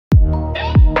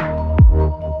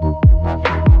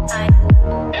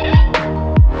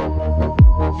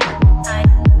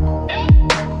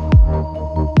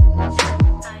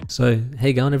So, how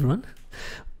you going, everyone?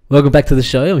 Welcome back to the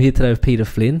show. I'm here today with Peter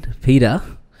Flynn. Peter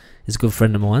is a good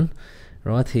friend of mine,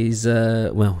 right? He's,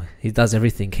 he does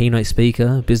everything. Keynote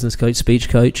speaker, business coach, speech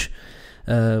coach.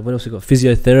 What else we got?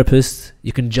 Physiotherapist.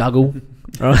 You can juggle,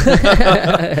 right?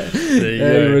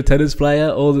 You're a tennis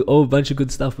player. All a bunch of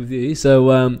good stuff with you.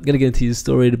 So, I'm going to get into your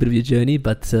story and a bit of your journey,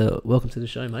 but welcome to the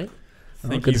show, mate.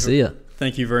 Good to see you.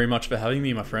 Thank you very much for having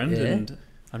me, my friend. Yeah. And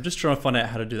I'm just trying to find out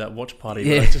how to do that watch party.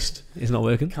 Yeah. But I just It's not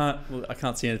working. I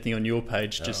can't see anything on your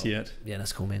page just yet. Yeah,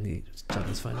 that's cool, man. He just jumped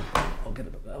his phone up. I'll get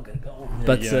it going. There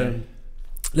But you go.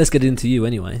 let's get into you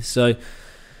anyway. So,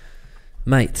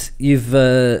 mate, you've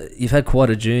had quite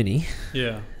a journey.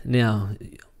 Yeah. Now,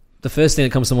 the first thing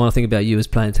that comes to mind, I think about you is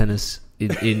playing tennis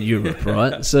in Europe,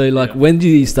 right? So, like, when did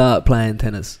you start playing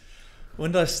tennis?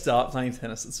 When did I start playing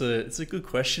tennis? It's a good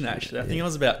question, actually. I think I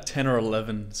was about 10 or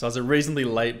 11, so I was a reasonably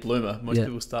late bloomer. Most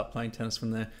people start playing tennis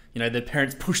when their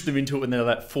parents push them into it when they're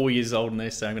like 4 years old and they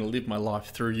say, I'm going to live my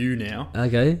life through you now.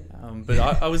 Okay. But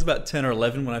I was about 10 or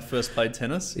 11 when I first played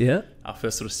tennis. Yeah. I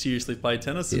first sort of seriously played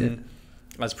tennis, and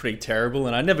I was pretty terrible,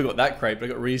 and I never got that great, but I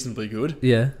got reasonably good.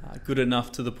 Yeah. Good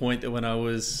enough to the point that when I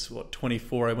was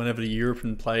 24, I went over to Europe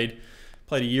and played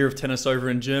a year of tennis over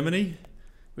in Germany.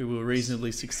 We were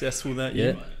reasonably successful that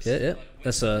year. Yeah.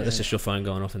 That's just your phone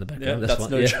going off in the background. Yeah, that's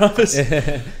that's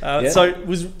fine. no dramas. So it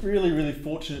was really, really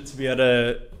fortunate to be able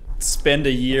to spend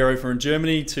a year over in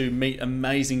Germany to meet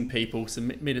amazing people,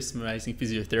 meet some amazing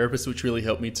physiotherapists, which really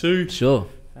helped me too. Sure.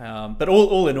 But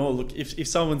all in all, look, if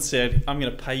someone said, I'm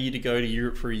going to pay you to go to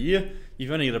Europe for a year,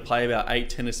 you've only got to play about 8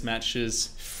 tennis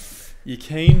matches. You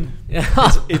keen?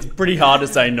 It's pretty hard to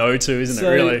say no to, isn't it,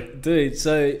 really? Dude,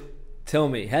 so tell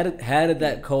me, how did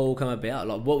that call come about?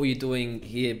 Like, what were you doing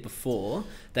here before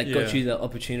that got you the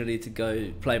opportunity to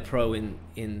go play pro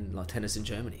in like tennis in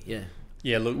Germany? Yeah.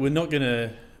 Yeah, look, we're not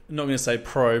gonna say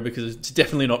pro because it's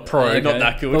definitely not pro, Okay. not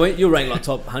that good. Well, you're ranked like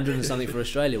top 100 and something for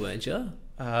Australia, weren't you?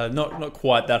 Not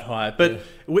quite that high, but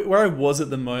where I was at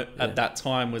that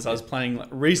time was I was playing like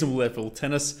reasonable level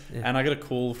tennis, and I got a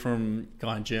call from a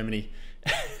guy in Germany.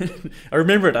 I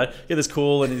remember it. I get this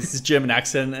call and it's this German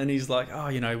accent, and he's like, "Oh,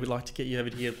 we'd like to get you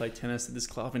over here to play tennis at this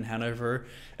club in Hanover."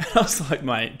 And I was like,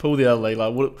 "Mate, pull the other leg.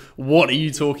 Like, what are you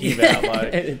talking about?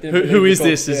 Like, who is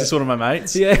this? Is this one of my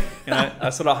mates?" Yeah. I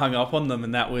sort of hung up on them,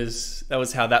 and that was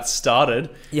how that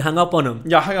started. You hung up on him?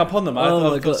 Yeah, I hung up on them.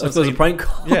 Oh my God, it was a prank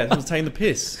call. Yeah, I was taking the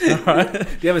piss. All right. Do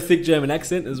you have a thick German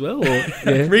accent as well? Or?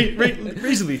 Yeah.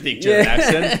 Reasonably thick German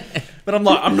accent. But I'm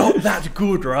like, I'm not that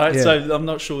good, right? Yeah. So I'm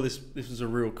not sure this was a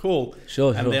real call.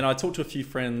 Sure. And then I talked to a few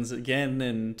friends again,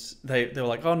 and they were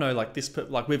like, oh no, like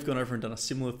we've gone over and done a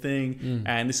similar thing,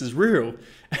 and this is real.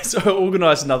 And so I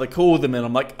organised another call with them, and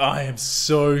I'm like, I am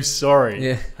so sorry.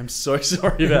 Yeah. I'm so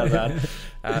sorry about that.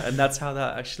 And that's how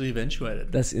that actually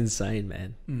eventuated. That's insane,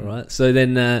 man. Right. So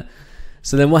then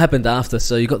what happened after?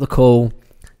 So you got the call,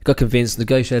 got convinced,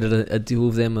 negotiated a deal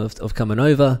with them of coming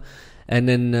over, and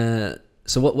then.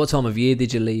 So what time of year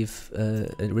did you leave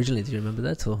originally? Do you remember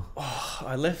that? Or? Oh,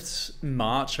 I left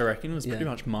March, I reckon. It was pretty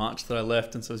much March that I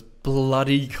left, and so it was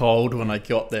bloody cold when I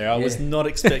got there. I was not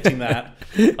expecting that.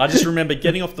 I just remember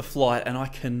getting off the flight, and I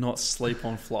cannot sleep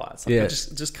on flights. Like, I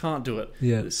just can't do it.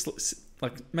 Yeah.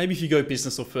 Like, maybe if you go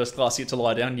business or first class, you get to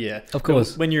lie down. Yeah, of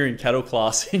course. But when you're in cattle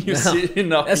class and you're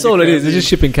sitting up, that's all it is. It's just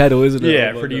shipping cattle, isn't it?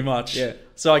 Yeah, pretty much. Yeah.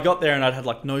 So I got there and I'd had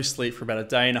like no sleep for about a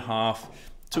day and a half.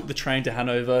 Took the train to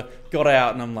Hanover, got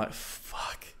out, and I'm like,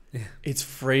 fuck, it's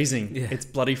freezing. Yeah. It's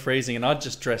bloody freezing. And I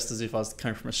just dressed as if I was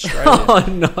coming from Australia. Oh,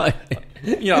 no.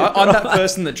 I'm that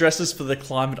person that dresses for the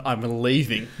climate I'm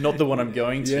leaving, not the one I'm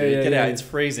going to. Get out, it's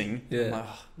freezing. Yeah. I'm like,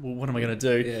 well, what am I going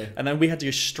to do? Yeah. And then we had to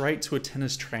go straight to a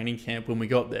tennis training camp when we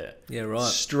got there. Yeah, right.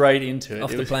 Straight into it.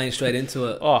 Off the plane, straight into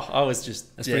it. Oh, I was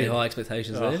just... That's pretty high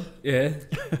expectations there. Yeah.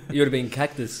 You would have been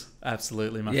cactus.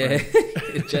 Absolutely, my friend.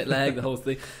 Yeah. Jet lag, the whole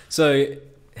thing. So...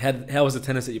 How was the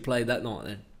tennis that you played that night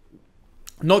then?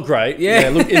 Not great. Yeah,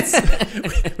 look,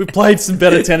 we played some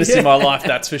better tennis in my life,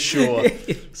 that's for sure.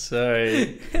 So,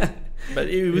 but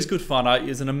it was good fun. It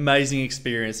was an amazing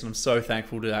experience, and I'm so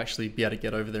thankful to actually be able to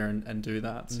get over there and do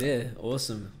that. So. Yeah,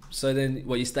 awesome. So then,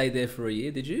 you stayed there for a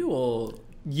year, did you, or?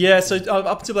 Yeah, so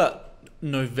up to about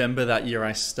November that year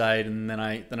I stayed, and then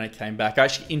I came back. I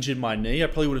actually injured my knee. I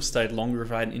probably would have stayed longer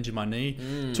if I hadn't injured my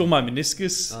knee. Tore my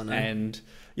meniscus, and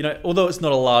although it's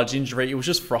not a large injury, it was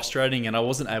just frustrating, and I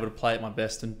wasn't able to play at my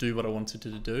best and do what I wanted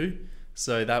to do.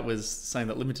 So that was something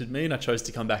that limited me, and I chose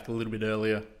to come back a little bit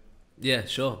earlier. Yeah,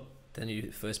 sure. Than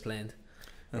you first planned.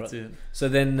 That's it. So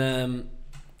then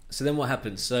what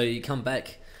happens? So you come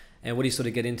back, and what do you sort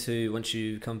of get into once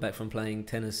you come back from playing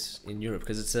tennis in Europe?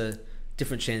 Because it's a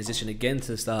different transition again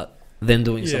to start then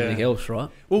doing something else, right?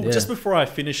 Well, just before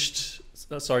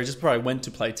I went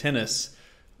to play tennis,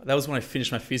 that was when I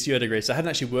finished my physio degree. So I hadn't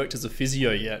actually worked as a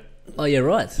physio yet. Oh, yeah,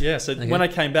 right. Yeah, so when I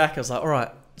came back, I was like, all right,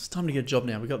 it's time to get a job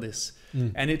now. We got this.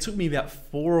 And it took me about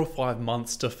 4 or 5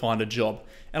 months to find a job.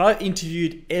 And I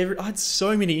interviewed I had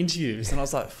so many interviews, and I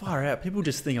was like, far out. People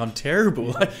just think I'm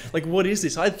terrible. Like, what is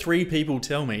this? I had 3 people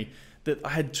tell me that I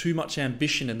had too much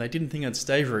ambition and they didn't think I'd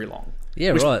stay very long.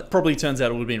 Yeah, which right. Probably turns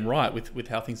out it would have been right with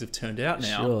how things have turned out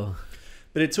now. Sure.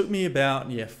 But it took me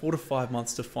about 4 to 5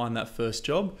 months to find that first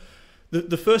job.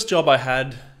 The first job I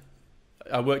had,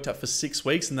 I worked at for 6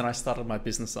 weeks, and then I started my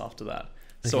business after that.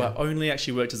 So I only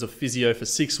actually worked as a physio for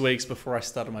 6 weeks before I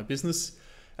started my business.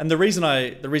 And the reason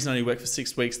I only worked for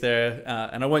 6 weeks there,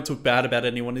 and I won't talk bad about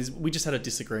anyone, is we just had a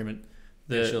disagreement.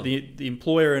 The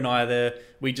employer and I there,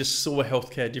 we just saw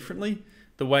healthcare differently.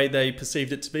 The way they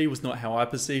perceived it to be was not how I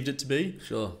perceived it to be.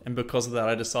 Sure. And because of that,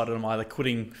 I decided I'm either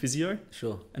quitting physio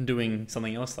and doing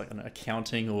something else like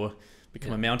accounting or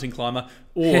become a mountain climber,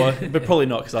 or but probably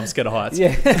not because I'm scared of heights.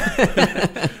 Yeah.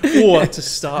 Or to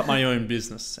start my own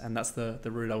business, and that's the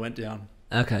route I went down.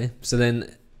 Okay, so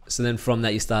then from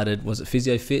that you started. Was it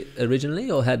Physio Fit originally,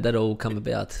 or had that all come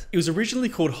about? It was originally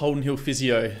called Holden Hill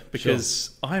Physio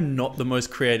because I'm not the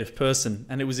most creative person,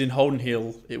 and it was in Holden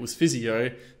Hill. It was physio,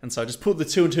 and so I just put the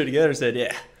 2 and 2 together and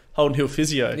said, Holden Hill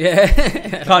Physio.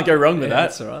 Yeah, can't go wrong with that.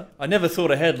 That's all right. I never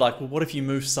thought ahead. Like, well, what if you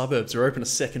move suburbs or open a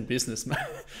second business?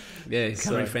 Yeah,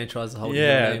 can't franchise the Holden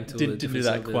Hill name. Didn't do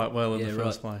that quite well in the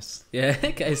first place. Yeah,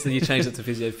 okay, so you changed it to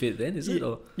Physio Fit then, is it?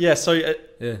 Or? Yeah, so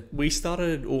I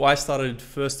started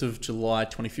 1st of July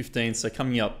 2015, so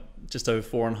coming up just over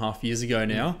 4.5 years ago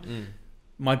now.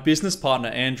 My business partner,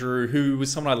 Andrew, who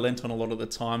was someone I lent on a lot at the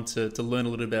time to learn a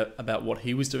little bit about what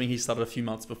he was doing. He started a few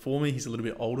months before me. He's a little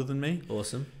bit older than me.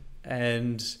 Awesome.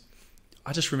 And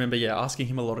I just remember, asking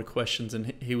him a lot of questions,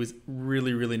 and he was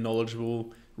really, really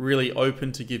knowledgeable, really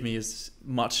open to give me as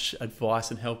much advice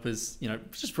and help as,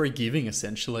 just very giving,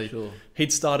 essentially. Sure.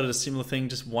 He'd started a similar thing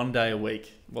just 1 day a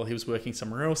week while he was working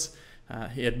somewhere else.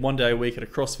 He had 1 day a week at a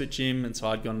CrossFit gym, and so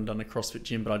I'd gone and done a CrossFit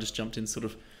gym, but I just jumped in sort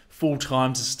of full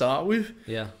time to start with.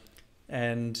 Yeah.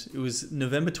 And it was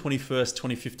November 21st,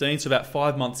 2015, so about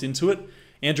 5 months into it.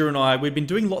 Andrew and I, we've been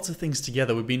doing lots of things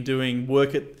together. We've been doing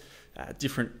work at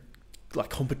different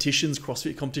competitions,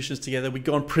 CrossFit competitions together. We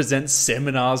go and present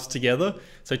seminars together.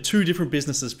 So 2 different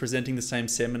businesses presenting the same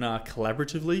seminar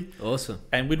collaboratively. Awesome.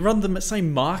 And we'd run the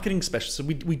same marketing special. So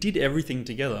we did everything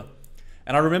together.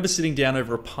 And I remember sitting down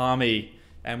over a palmy,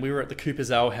 and we were at the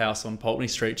Cooper's Ale House on Pulteney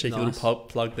Street. Cheeky little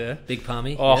plug there. Big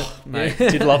palmy. Oh, mate,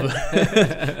 did love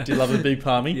it. Did love a big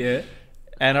palmy. Yeah.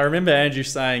 And I remember Andrew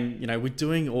saying, we're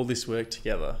doing all this work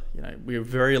together. We're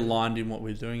very aligned in what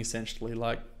we're doing, essentially.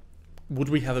 Like, would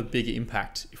we have a bigger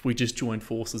impact if we just joined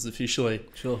forces officially?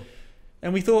 Sure.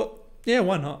 And we thought,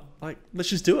 why not? Like, let's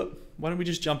just do it. Why don't we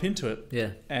just jump into it?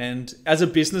 Yeah. And as a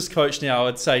business coach now,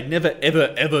 I'd say never,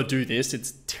 ever, ever do this.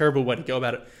 It's a terrible way to go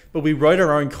about it. But we wrote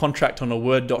our own contract on a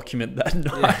Word document that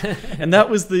night. Yeah. And that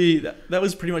was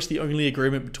pretty much the only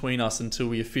agreement between us until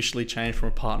we officially changed from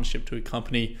a partnership to a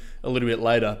company a little bit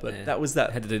later. But that was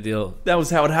that. Had the deal. That was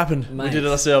how it happened. Mate. We did it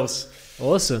ourselves.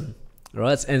 Awesome.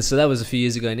 Right, and so that was a few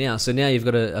years ago now. So now you've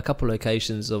got a couple of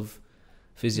locations of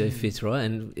Physio Fit, right?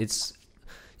 And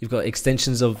you've got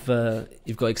extensions of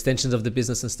the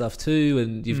business and stuff too,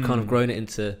 and you've kind of grown it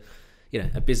into,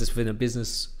 a business within a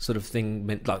business sort of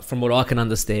thing. Like from what I can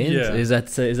understand, is that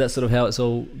sort of how it's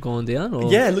all gone down? Or?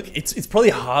 Yeah, look, it's probably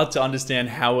hard to understand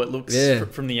how it looks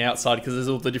from the outside because there's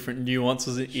all the different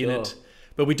nuances in it.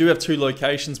 But we do have 2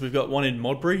 locations. We've got one in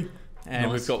Modbury.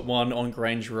 And we've got one on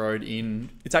Grange Road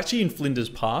it's actually in Flinders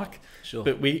Park. Sure.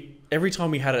 But every time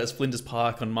we had it as Flinders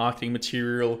Park on marketing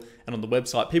material and on the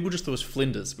website, people just thought it was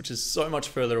Flinders, which is so much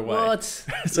further away. What?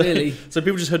 Really? So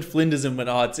people just heard Flinders and went,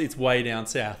 it's way down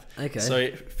south. Okay. So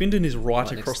Findon is right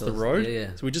across the road.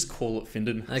 Yeah. So we just call it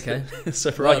Findon. Okay. So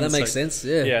that makes sense.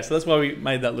 Yeah. Yeah. So that's why we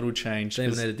made that little change. Don't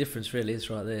even know the difference, really. It's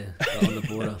right there on the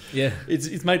border. Yeah.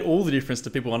 It's made all the difference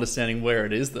to people understanding where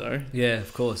it is, though. Yeah,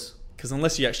 of course. Because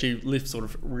unless you actually live sort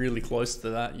of really close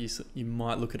to that, you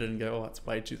might look at it and go, that's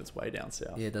way down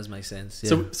south. Yeah, it does make sense.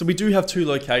 Yeah. So we do have 2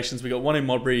 locations. We've got one in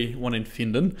Modbury, one in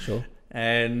Findon. Sure.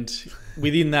 And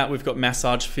within that, we've got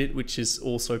Massage Fit, which is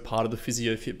also part of the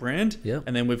Physio Fit brand. Yeah.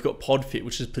 And then we've got Pod Fit,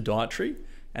 which is podiatry.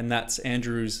 And that's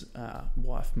Andrew's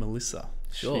wife, Melissa.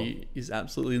 Sure. She is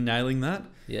absolutely nailing that.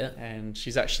 Yeah. And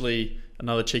she's actually,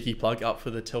 another cheeky plug, up for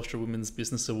the Telstra Women's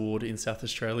Business Award in South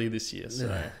Australia this year.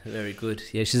 So very good.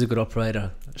 Yeah, she's a good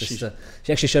operator. She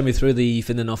actually showed me through the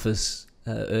Findon office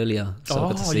earlier. So I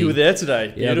got to see, you were there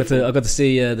today. Yeah, I got to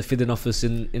see the fitting office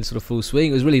in sort of full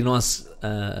swing. It was really nice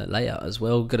layout as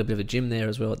well. Got a bit of a gym there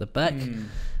as well at the back.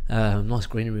 Nice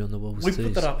greenery on the walls. We too.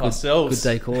 put that up ourselves.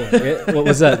 Good decor. Yeah. What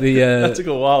was that? That took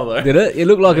a while though. Did it? It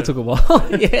looked like it took a while.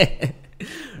 Yeah.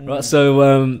 Right.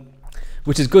 So,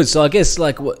 which is good. So I guess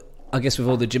with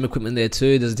all the gym equipment there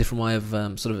too, there's a different way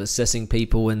of sort of assessing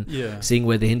people and seeing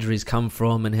where the injuries come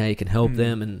from and how you can help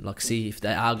them and like see if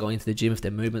they are going to the gym, if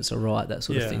their movements are right, that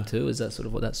sort of thing too. Is that sort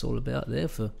of what that's all about there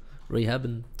for rehab?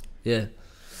 And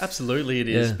absolutely it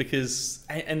is, because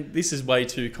and this is way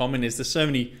too common, is there's so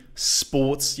many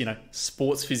sports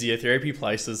physiotherapy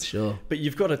places, sure, but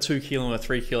you've got a 2 kilo or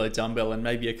 3 kilo dumbbell and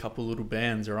maybe a couple little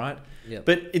bands, right? Yep.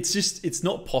 But it's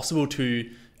not possible to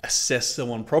assess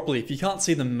someone properly if you can't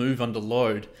see them move under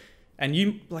load. And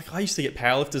I used to get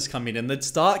powerlifters come in and they'd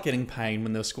start getting pain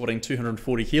when they're squatting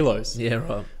 240 kilos. Yeah,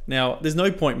 right. Now, there's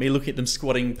no point me looking at them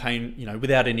squatting pain,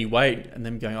 without any weight, and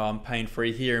them going, oh, I'm pain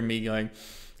free here, and me going,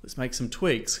 let's make some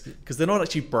tweaks, because they're not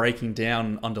actually breaking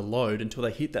down under load until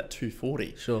they hit that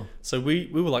 240. Sure. So we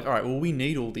were like, all right, well, we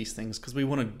need all these things because we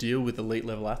want to deal with elite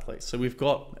level athletes. So we've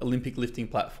got Olympic lifting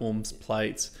platforms,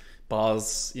 plates,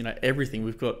 bars, everything.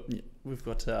 We've got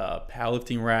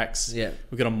powerlifting racks. Yeah.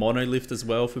 We've got a mono lift as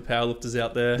well for powerlifters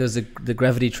out there. There's the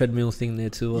gravity treadmill thing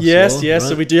there too. Yes. Right?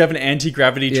 So we do have an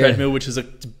anti-gravity treadmill, which is a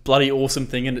bloody awesome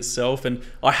thing in itself. And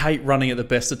I hate running at the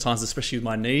best of times, especially with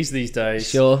my knees these days.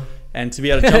 Sure. And to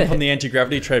be able to jump on the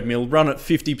anti-gravity treadmill, run at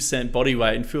 50% body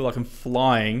weight and feel like I'm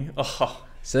flying. Oh.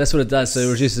 So that's what it does. So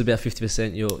it reduces about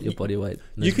 50% your body weight.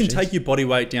 You can take your body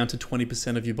weight down to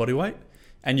 20% of your body weight,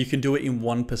 and you can do it in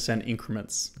 1%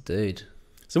 increments. Dude.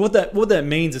 So what that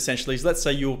means essentially is, let's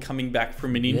say you're coming back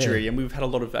from an injury, and we've had a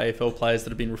lot of AFL players that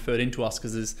have been referred into us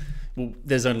because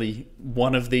there's only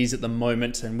one of these at the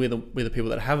moment, and we're the people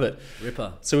that have it.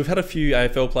 Ripper. So we've had a few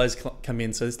AFL players come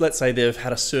in. So let's say they've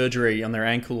had a surgery on their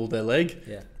ankle or their leg,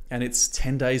 and it's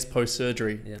 10 days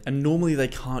post-surgery, and normally they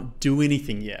can't do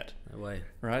anything yet. No way.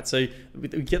 Right, so we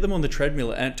get them on the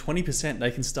treadmill, and at 20% they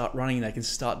can start running, they can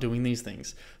start doing these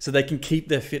things, so they can keep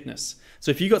their fitness. So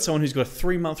if you've got someone who's got a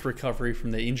 3-month recovery from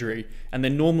their injury, and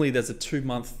then normally there's a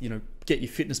 2-month, get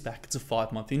your fitness back, it's a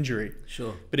 5-month injury.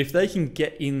 Sure. But if they can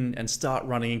get in and start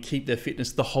running and keep their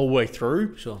fitness the whole way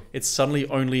through, sure, it's suddenly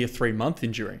only a 3-month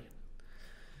injury.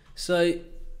 So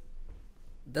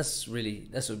that's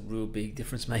a real big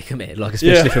difference maker, man. Like,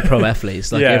 especially for pro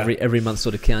athletes, like every month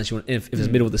sort of counts. You want, if it's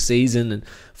middle of the season and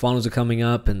finals are coming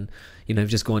up, and you've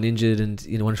just gone injured, and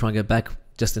want to try and go back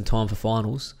just in time for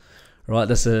finals, right?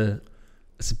 That's a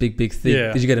big thing.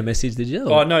 Yeah. Did you get a message? Did you?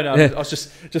 Oh no! Yeah. I was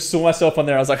just saw myself on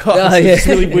there. I was like, it's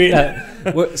really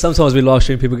weird. Well, sometimes we live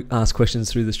stream. People ask questions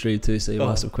through the stream too, so you might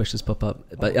have some questions pop up.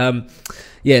 But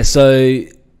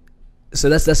So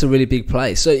that's a really big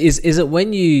play. So is it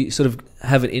when you sort of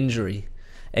have an injury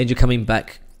and you're coming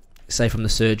back, say from the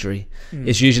surgery,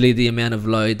 it's usually the amount of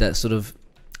load that sort of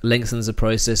lengthens the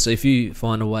process. So if you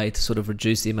find a way to sort of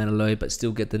reduce the amount of load but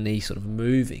still get the knee sort of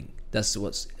moving, that's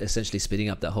what's essentially speeding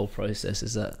up that whole process.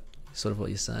 Is that sort of what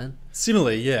you're saying?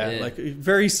 Similarly, yeah. Like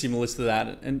very similar to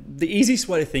that. And the easiest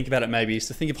way to think about it maybe is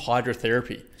to think of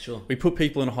hydrotherapy. Sure. We put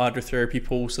people in a hydrotherapy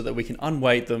pool so that we can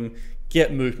unweight them,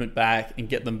 get movement back, and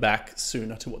get them back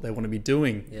sooner to what they want to be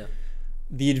doing. Yeah.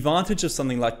 The advantage of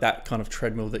something like that kind of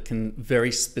treadmill that can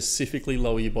very specifically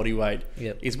lower your body weight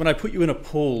is when I put you in a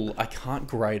pool, I can't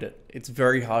grade it. It's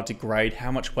very hard to grade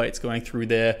how much weight's going through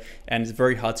there, and it's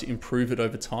very hard to improve it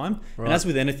over time. Right. And as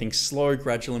with anything, slow,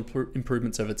 gradual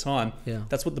improvements over time,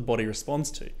 that's what the body responds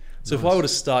to. So if I were to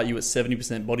start you at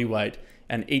 70% body weight,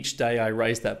 and each day I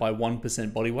raise that by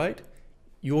 1% body weight,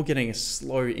 you're getting a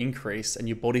slow increase, and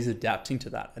your body's adapting to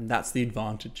that, and that's the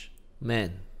advantage.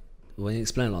 Man, when you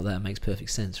explain it like that, it makes perfect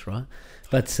sense, right?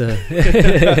 But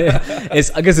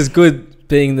I guess it's good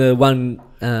being the one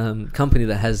company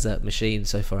that has that machine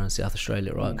so far in South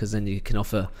Australia, right? Because then you can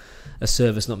offer a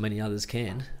service not many others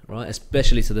can, right?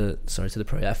 Especially to the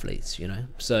pro athletes,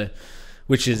 So,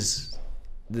 which is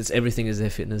everything is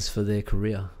their fitness for their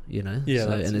career, Yeah,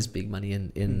 so, and there's big money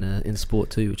in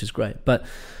sport too, which is great. But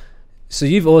so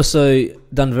you've also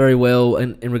done very well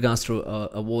in regards to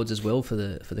awards as well for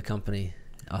the company.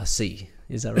 I see.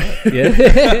 Is that right?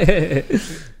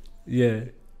 Yeah.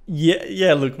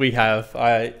 Yeah. Look, we have.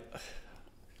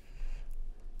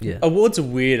 Awards are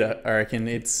weird. I reckon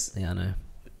it's. Yeah, I know.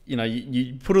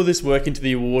 You put all this work into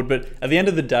the award, but at the end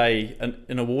of the day,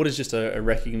 an award is just a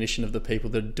recognition of the people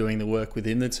that are doing the work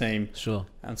within the team. Sure.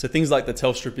 And so things like the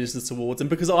Telstra Business Awards, and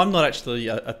because I'm not actually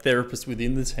a therapist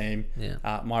within the team,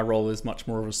 my role is much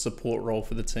more of a support role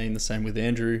for the team. The same with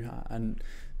Andrew, and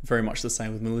very much the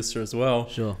same with Melissa as well.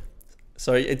 Sure.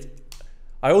 So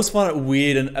I always find it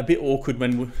weird and a bit awkward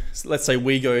when, let's say,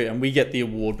 we go and we get the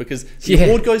award, because the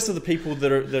award goes to the people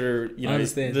that are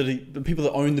the people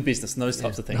that own the business and those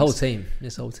types of things. The whole team.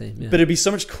 Yes, the whole team. Yeah. But it'd be so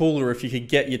much cooler if you could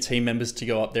get your team members to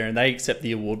go up there and they accept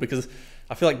the award, because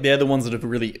I feel like they're the ones that have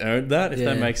really earned that, if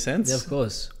that makes sense. Yeah, of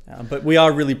course. But we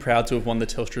are really proud to have won the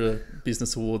Telstra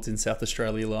Business Awards in South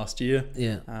Australia last year.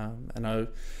 Yeah. And I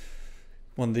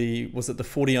won the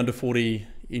 40 under 40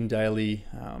 in Daily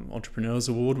Entrepreneurs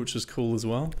Award, which was cool as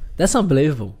well. That's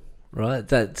unbelievable, right?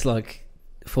 That's like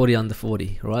 40 under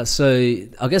 40, right? So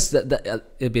I guess that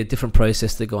it'd be a different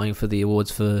process to going for the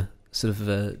awards for sort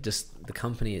of just the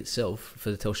company itself,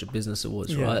 for the Telstra Business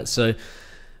Awards, right? So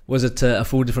was it a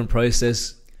full different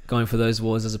process going for those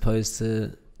awards as opposed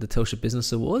to the Telstra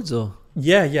Business Awards, or?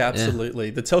 Yeah, absolutely.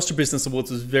 The Telstra Business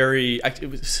Awards was it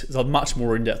was a much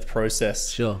more in-depth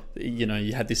process. Sure. You know,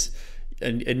 you had this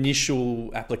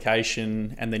initial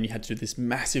application, and then you had to do this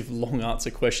massive long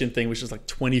answer question thing, which was like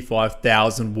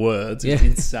 25,000 words. It was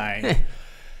insane.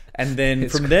 And then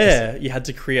from there, you had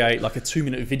to create like a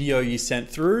 2-minute video you sent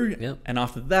through. Yep. And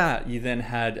after that, you then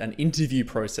had an interview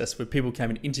process where people came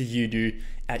and interviewed you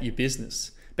at your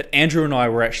business. But Andrew and I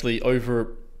were actually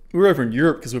over in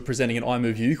Europe because we're presenting an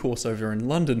iMoveU course over in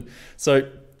London. So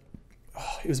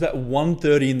it was about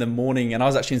 1:30 in the morning, and I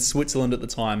was actually in Switzerland at the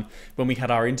time when we had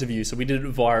our interview. So we did it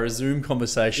via a Zoom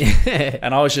conversation,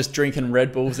 and I was just drinking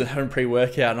Red Bulls and having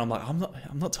pre-workout, and I'm like, I'm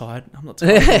not tired. We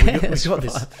got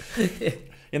this.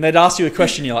 And they'd ask you a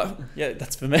question, you're like, yeah,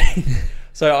 that's for me.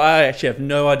 So I actually have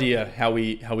no idea how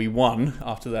we won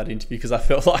after that interview, because I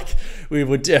felt like we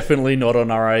were definitely not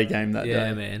on our A game that day.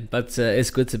 Yeah, man. But it's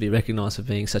good to be recognised for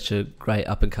being such a great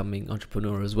up-and-coming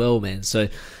entrepreneur as well, man. So,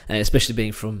 and especially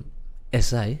being from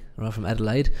SA, right, from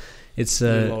Adelaide. It's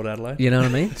old Adelaide. You know what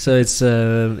I mean? So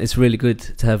it's really good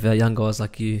to have young guys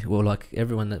like you, or like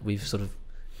everyone that we've sort of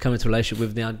come into a relationship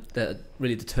with now, that are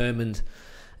really determined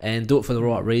and do it for the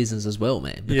right reasons as well,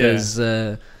 man. Because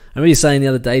I remember you saying the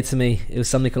other day to me, it was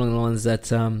something along the lines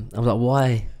that I was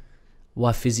like,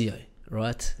 why physio,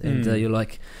 right? And you're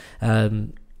like,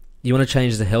 you want to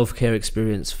change the healthcare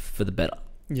experience for the better.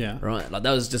 Yeah. Right? Like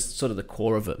that was just sort of the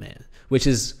core of it, man. Which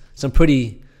is some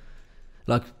pretty,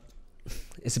 like,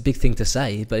 it's a big thing to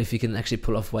say, but if you can actually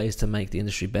pull off ways to make the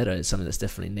industry better, it's something that's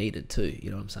definitely needed too.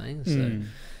 You know what I'm saying? So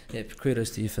yeah,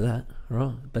 kudos to you for that,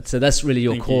 right? But so that's really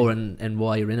your core and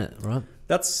why you're in it, right?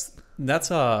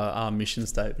 That's our mission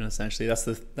statement, essentially.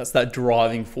 That's that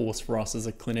driving force for us as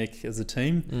a clinic, as a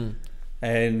team,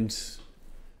 and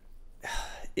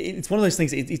it's one of those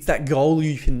things. It's that goal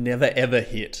you can never ever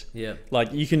hit. Yeah,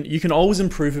 like you can always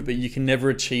improve it, but you can never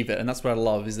achieve it, and that's what I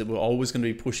love, is that we're always going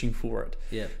to be pushing for it.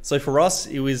 Yeah. So for us,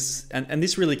 it was, and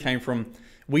this really came from,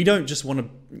 we don't just want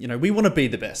to, we want to be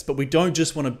the best, but we don't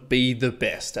just want to be the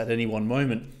best at any one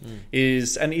moment.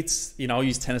 And it's, I'll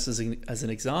use tennis as an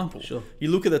example. Sure. You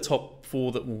look at the top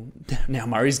 4 that, well, now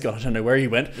Murray's got, I don't know where he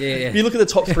went. Yeah. You look at the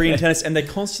top 3 in tennis, and they're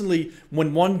constantly,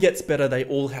 when one gets better, they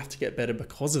all have to get better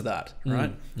because of that,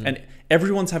 right? And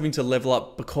everyone's having to level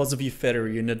up because of your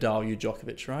Federer, your Nadal, your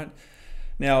Djokovic, right?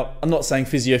 Now, I'm not saying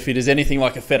PhysioFit is anything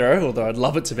like a Federer, although I'd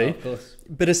love it to be. Of course.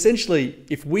 But essentially,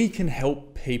 if we can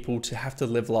help people to have to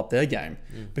level up their game,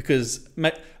 because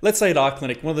let's say at our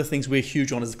clinic, one of the things we're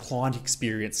huge on is client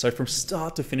experience. So from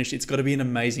start to finish, it's got to be an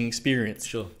amazing experience.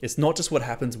 Sure. It's not just what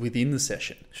happens within the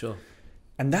session. Sure.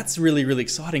 And that's really, really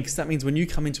exciting, because that means when you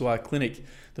come into our clinic,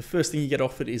 the first thing you get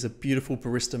offered is a beautiful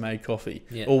barista-made coffee,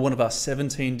 or one of our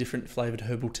 17 different flavoured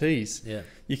herbal teas. Yeah.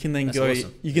 You can then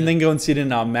Awesome. then go and sit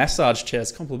in our massage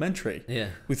chairs, complimentary,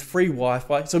 with free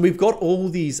Wi-Fi. So we've got all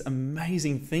these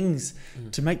amazing things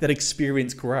to make that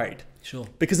experience great. Sure.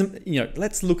 Because,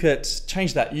 let's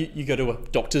change that. You go to a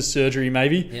doctor's surgery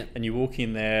maybe, and you walk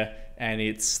in there, and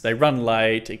they run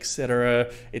late,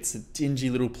 etc. It's a dingy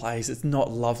little place. It's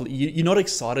not lovely. You're not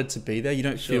excited to be there. You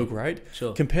don't feel great.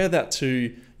 Sure. Compare that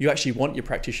to, you actually want your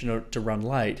practitioner to run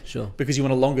late. Sure. Because you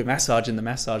want a longer massage in the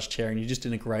massage chair, and you're just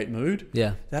in a great mood.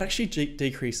 Yeah. That actually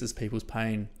decreases people's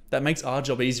pain. That makes our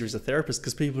job easier as a therapist,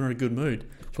 because people are in a good mood.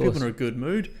 If people are in a good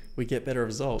mood, we get better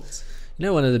results.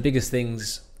 One of the biggest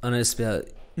things I noticed about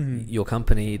your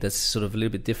company that's sort of a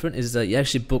little bit different is that you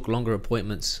actually book longer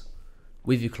appointments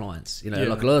with your clients.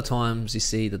 Like a lot of times you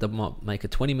see that they might make a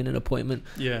 20-minute appointment,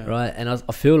 right? And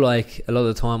I feel like a lot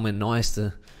of the time we're nice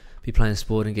to be playing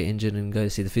sport and get injured and go to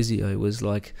see the physio, was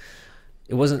like,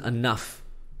 it wasn't enough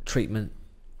treatment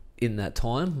in that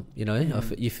time.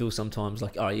 You feel sometimes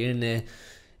like, all right, you're in there,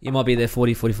 you might be there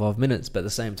 40-45 minutes, but at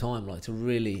the same time, like, to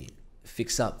really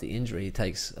fix up the injury, it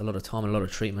takes a lot of time and a lot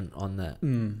of treatment on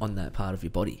that part of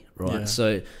your body, right?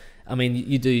 So I mean,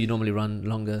 you normally run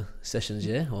longer sessions,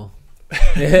 or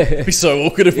It'd be so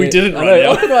awkward if we didn't I know, right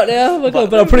now. awkward right now. Oh my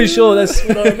God, but I'm pretty sure that's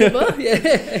what I remember.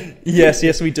 Yeah.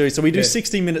 Yes, we do. So we do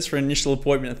 60 minutes for an initial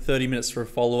appointment and 30 minutes for a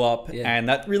follow-up. Yeah. And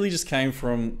that really just came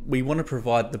from, we want to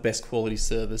provide the best quality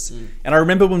service. And I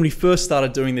remember when we first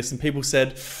started doing this and people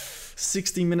said,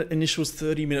 60-minute initials,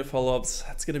 30-minute follow-ups,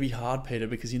 that's going to be hard, Peter,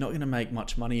 because you're not going to make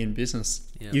much money in business.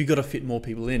 Yeah. You've got to fit more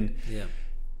people in. Yeah.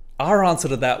 Our answer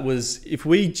to that was, if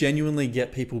we genuinely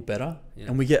get people better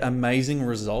and we get amazing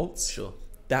results, Sure.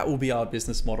 that will be our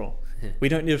business model. Yeah. We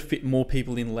don't need to fit more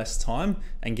people in less time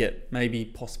and get maybe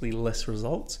possibly less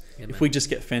results. Yeah, if man. we just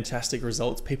get fantastic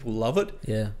results, people love it,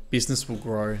 Yeah. business will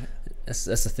grow. That's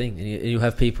the thing. And you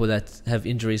have people that have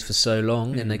injuries for so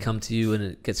long and they come to you and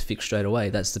it gets fixed straight away.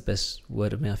 That's the best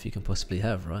word of mouth you can possibly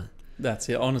have, right? That's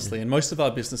it, honestly. And most of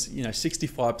our business,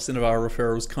 65% of our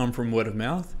referrals come from word of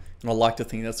mouth. And I like to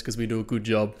think that's because we do a good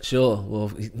job. Sure.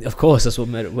 Well, of course, that's what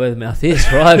word of mouth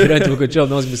is, right? If you don't do a good job,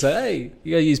 no one's going to say, hey,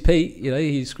 you got to use Pete.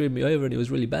 He screwed me over and it was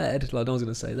really bad. Like, no one's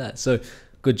going to say that. So,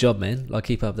 good job, man. Like,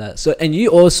 keep up that. So, and you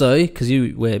also, because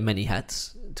you wear many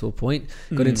hats to a point,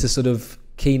 got into sort of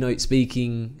keynote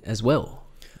speaking as well,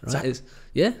 right?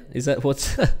 Is that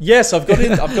what's... Yes, I've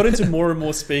got into more and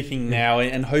more speaking now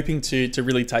and hoping to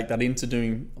really take that into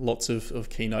doing lots of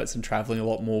keynotes and traveling a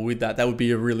lot more with that. That would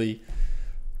be a really,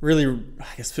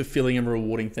 I guess, fulfilling and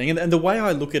rewarding thing. And the way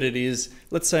I look at it is,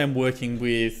 let's say I'm working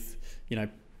with,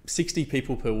 60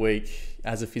 people per week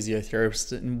as a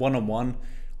physiotherapist, and one-on-one,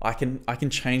 I can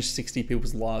change 60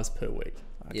 people's lives per week.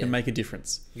 I can make a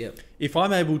difference. Yep. If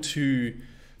I'm able to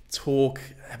talk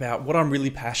about what I'm really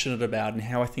passionate about and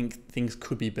how I think things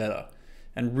could be better,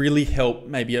 and really help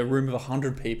maybe a room of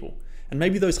 100 people, and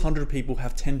maybe those 100 people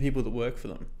have 10 people that work for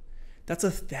them, that's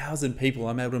 1,000 people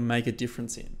I'm able to make a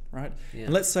difference in, right? Yeah.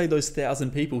 And let's say those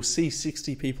 1,000 people see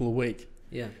 60 people a week.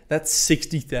 Yeah. That's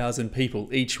 60,000 people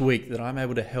each week that I'm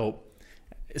able to help,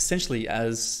 essentially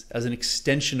as an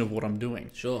extension of what I'm doing.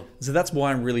 Sure. So that's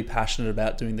why I'm really passionate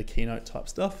about doing the keynote type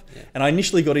stuff. Yeah. And I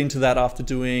initially got into that after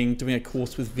doing a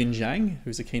course with Vin Zhang,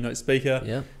 who's a keynote speaker.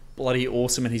 Yeah. Bloody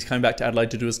awesome. And he's coming back to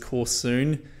Adelaide to do his course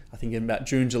soon. I think in about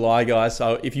June, July, guys.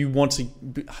 So if you want to,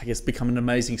 I guess, become an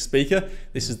amazing speaker,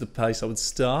 this is the place I would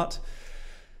start.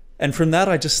 And from that,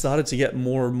 I just started to get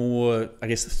more and more, I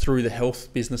guess, through the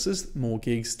health businesses, more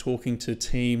gigs, talking to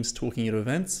teams, talking at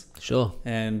events. Sure.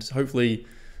 And hopefully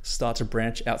start to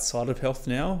branch outside of health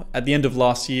now. At the end of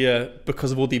last year,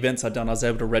 because of all the events I'd done, I was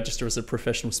able to register as a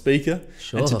professional speaker.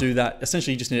 Sure. And to do that,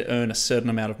 essentially you just need to earn a certain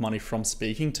amount of money from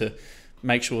speaking to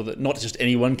make sure that not just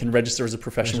anyone can register as a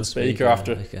professional speaker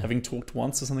after having talked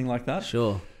once or something like that.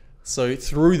 Sure. So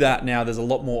through that now, there's a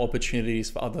lot more opportunities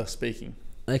for other speaking.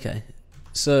 Okay.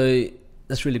 So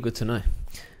that's really good to know.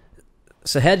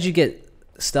 So how did you get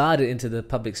started into the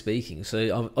public speaking?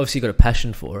 So obviously you got a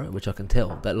passion for it, which I can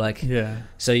tell, but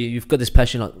so you've got this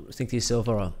passion, like think to yourself,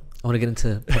 all right, I want to get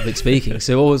into public speaking.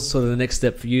 So what was sort of the next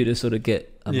step for you to sort of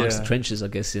get amongst the trenches, I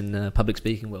guess, in the public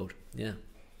speaking world? Yeah.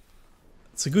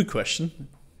 It's a good question.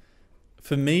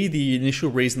 For me, the initial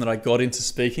reason that I got into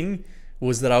speaking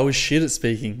was that I was shit at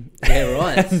speaking. Yeah,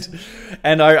 right.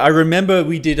 and I remember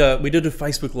we did a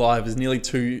Facebook Live. It was nearly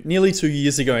 2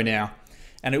 years ago now.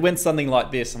 And it went something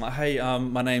like this. I'm like, hey,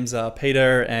 my name's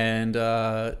Peter, and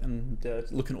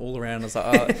looking all around. I was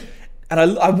like, and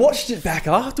I watched it back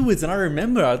afterwards, and I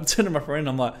remember I turned to my friend.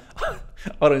 I'm like,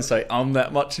 I don't say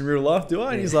that much in real life, do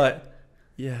I? And he's like,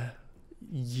 yeah,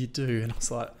 you do. And I was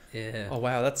like, oh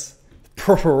wow, that's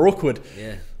proper awkward.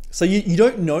 Yeah. So you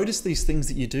don't notice these things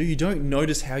that you do. You don't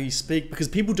notice how you speak because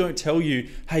people don't tell you,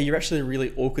 hey, you're actually a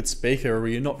really awkward speaker or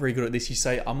you're not very good at this. You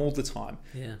say, all the time.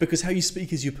 Yeah. Because how you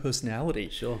speak is your personality.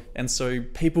 Sure. And so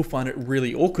people find it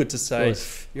really awkward to say,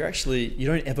 you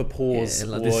don't ever pause. Yeah,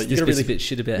 like or this bit's a bit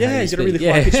shit about how you got speak. a really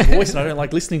high-pitched voice and I don't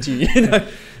like listening to you.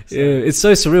 So, it's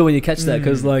so surreal when you catch that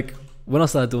because when I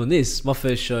started doing this, my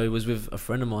first show was with a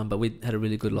friend of mine, but we had a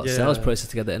really good sales process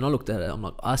together. And I looked at it, I'm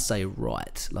like, I say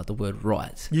right, like the word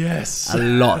right. Yes. A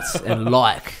lot and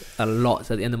a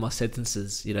lot at the end of my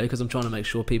sentences, because I'm trying to make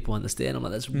sure people understand. I'm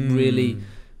like, that's really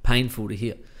painful to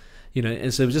hear,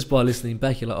 And so just by listening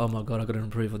back, you're like, oh my God, I've got to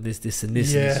improve on this, and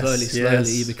this. Yes, and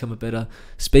slowly you become a better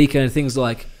speaker. And things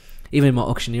like, even in my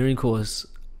auctioneering course,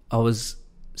 I was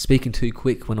speaking too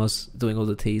quick when I was doing all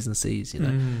the T's and C's,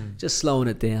 just slowing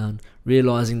it down,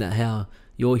 realizing that how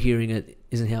you're hearing it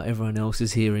isn't how everyone else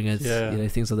is hearing it,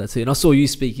 things like that too. And I saw you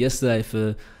speak yesterday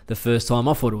for the first time.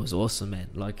 I thought it was awesome, man.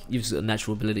 Like, you've got a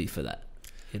natural ability for that.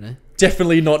 you know.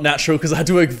 Definitely not natural because I had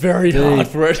to work very hard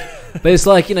for it. But it's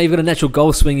like, you know, you've got a natural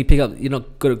golf swing, you pick up, you're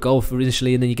not good at golf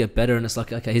initially, and then you get better, and it's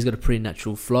like, okay, he's got a pretty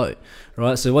natural flow,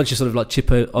 right? So once you sort of like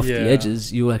chip off the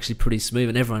edges, you're actually pretty smooth.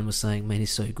 And everyone was saying, man,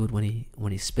 he's so good when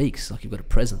he speaks, like you've got a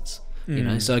presence, you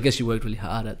know. So I guess you worked really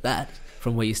hard at that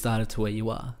from where you started to where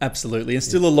you are. Absolutely. And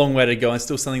still a long way to go, and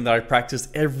still something that I practice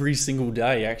every single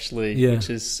day, actually, which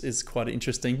is quite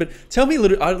interesting. But tell me a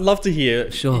little, I'd love to hear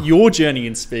your journey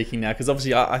in speaking now, because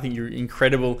obviously I think you're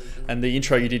incredible, and the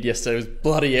intro you did yesterday was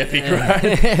bloody epic,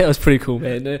 right? It was pretty cool,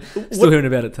 man. Still hearing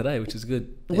about it today, which is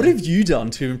good. What have you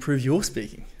done to improve your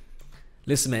speaking?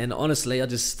 Listen, man, honestly,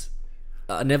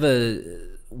 I never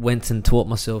went and taught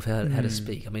myself how to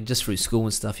speak. I mean, just through school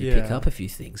and stuff, you pick up a few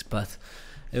things, but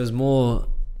it was more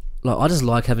like I just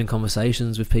like having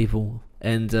conversations with people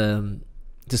and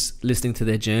just listening to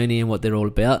their journey and what they're all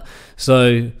about.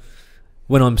 So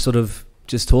when I'm sort of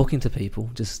just talking to people,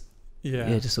 just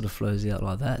sort of flows out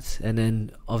like that. And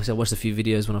then obviously I watched a few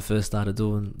videos when I first started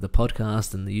doing the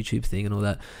podcast and the YouTube thing and all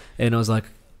that, and I was like,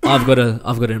 I've got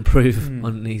to improve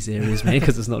on these areas, man,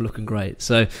 because it's not looking great.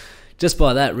 So just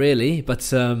by that, really.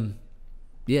 But I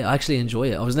actually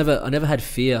enjoy it. I never had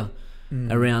fear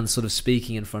around sort of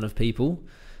speaking in front of people,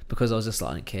 because I was just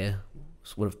like, I don't care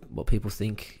what people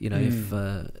think, you know.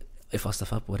 If I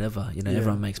stuff up, whatever, you know,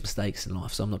 everyone makes mistakes in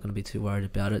life, so I'm not going to be too worried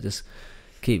about it. Just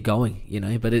keep going, you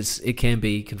know. But it can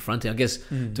be confronting. I guess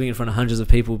doing it in front of hundreds of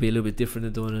people would be a little bit different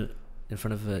than doing it in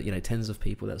front of tens of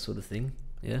people, that sort of thing.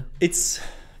 Yeah, it's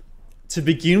to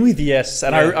begin with, yes.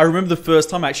 And I remember the first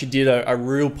time I actually did a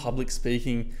real public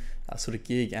speaking sort of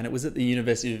gig, and it was at the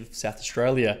University of South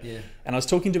Australia. And I was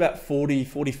talking to about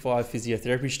 45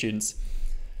 physiotherapy students,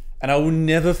 and I will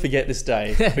never forget this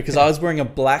day because I was wearing a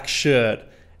black shirt,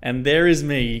 and there is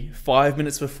me 5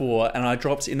 minutes before, and I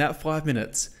dropped in that 5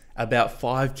 minutes about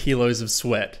 5 kilos of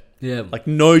sweat. Like,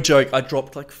 no joke, I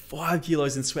dropped like 5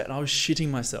 kilos in sweat, and I was shitting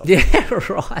myself.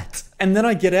 Right. And then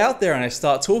I get out there and I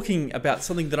start talking about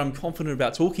something that I'm confident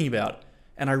about talking about.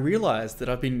 And I realized that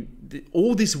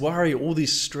all this worry, all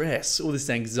this stress, all this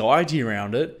anxiety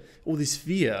around it, all this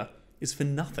fear is for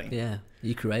nothing. Yeah,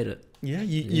 you create it. Yeah,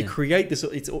 you create this.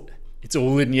 It's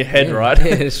all in your head, right?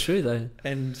 Yeah, it's true though.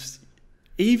 And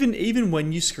even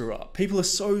when you screw up, people are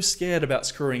so scared about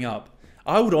screwing up.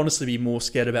 I would honestly be more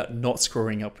scared about not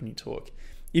screwing up when you talk.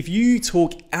 If you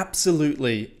talk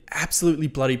absolutely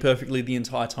bloody perfectly the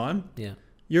entire time,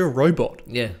 you're a robot.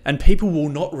 And people will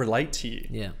not relate to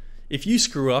you. If you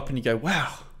screw up and you go,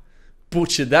 wow,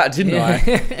 butchered that, didn't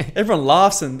I? Everyone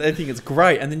laughs and they think it's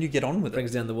great, and then you get on with it.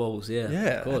 Brings down the walls,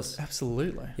 of course.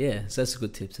 Absolutely. Yeah, so that's a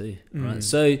good tip too, right?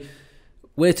 So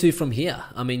where to from here?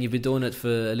 I mean, you've been doing it for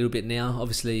a little bit now.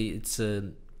 Obviously, it's a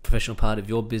professional part of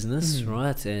your business,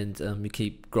 right? And you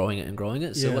keep growing it and growing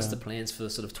it. So what's the plans for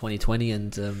sort of 2020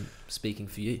 and speaking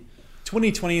for you?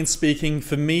 2020 and speaking,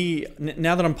 for me,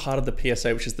 now that I'm part of the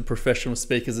PSA, which is the Professional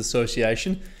Speakers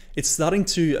Association, it's starting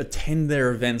to attend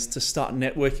their events, to start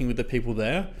networking with the people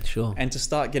there. And to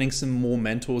start getting some more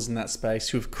mentors in that space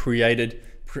who have created,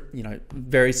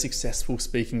 very successful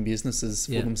speaking businesses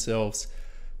for themselves.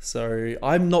 So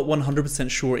I'm not 100%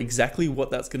 sure exactly what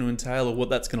that's going to entail or what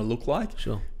that's going to look like.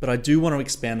 But I do want to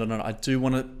expand on it. I do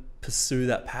want to pursue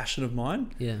that passion of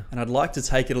mine. And I'd like to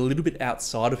take it a little bit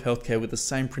outside of healthcare with the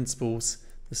same principles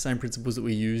that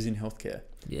we use in healthcare.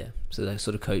 So they're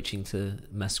sort of coaching to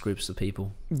mass groups of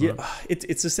people. Right?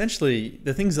 It's essentially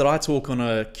the things that I talk on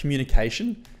are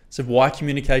communication. So why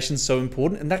communication is so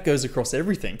important, and that goes across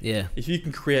everything. If you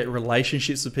can create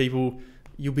relationships with people,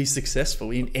 you'll be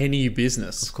successful in any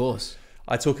business. Of course.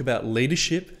 I talk about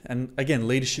leadership, and again,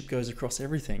 leadership goes across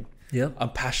everything.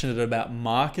 I'm passionate about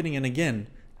marketing, and again,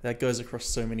 that goes across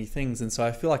so many things. And so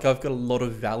I feel like I've got a lot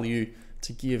of value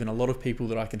to give and a lot of people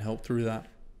that I can help through that.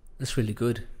 That's really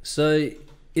good. So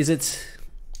is it,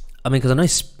 I mean, because I know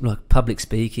like public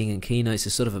speaking and keynotes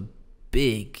is sort of a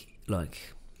big,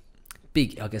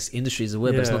 I guess industry is the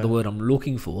word, but it's not the word I'm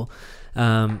looking for.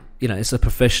 It's a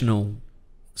professional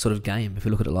sort of game, if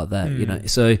you look at it like that,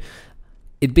 So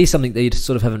it'd be something that you'd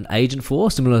sort of have an agent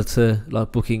for, similar to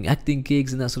like booking acting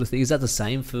gigs and that sort of thing. Is that the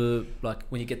same for like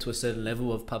when you get to a certain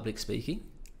level of public speaking?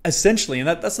 Essentially, and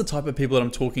that's the type of people that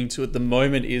I'm talking to at the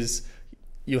moment. Is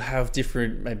you have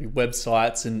different maybe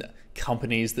websites and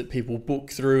companies that people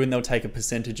book through, and they'll take a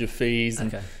percentage of fees,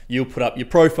 and you'll put up your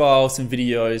profile, some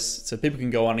videos, so people can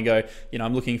go on and go,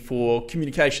 I'm looking for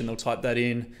communication. They'll type that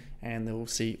in, and they'll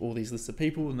see all these lists of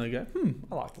people, and they go,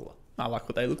 I like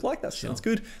what they look like. That sounds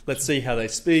good. Let's see how they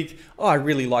speak. Oh, I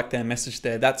really like their message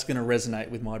there. That's going to resonate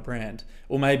with my brand.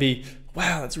 Or maybe,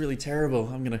 wow, that's really terrible.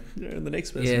 I'm going to the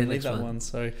next person leave that one.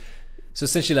 So So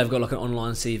essentially, they've got like an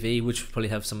online CV, which will probably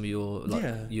have some of your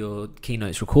your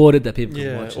keynotes recorded that people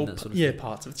can watch and that sort of thing.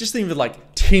 Parts of it. Just think of it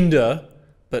like Tinder,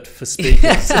 but for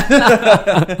speakers. That's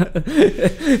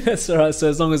all right. So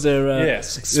as long as they're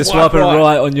swiping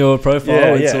right on your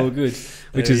profile, it's all good.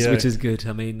 Which is good.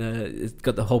 I mean, it's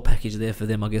got the whole package there for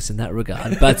them, I guess, in that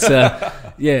regard. But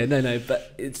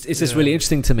but it's just really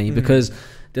interesting to me because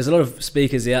there's a lot of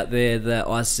speakers out there that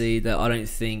I see that I don't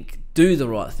think do the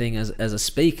right thing as a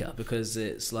speaker, because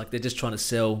it's like they're just trying to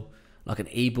sell like an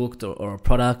ebook or a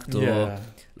product or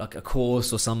like a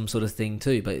course or some sort of thing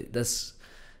too. But there's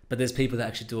people that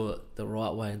actually do it the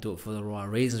right way and do it for the right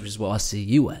reasons, which is what I see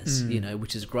you as,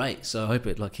 which is great. So I hope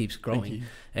it like keeps growing.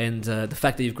 And the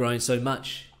fact that you've grown so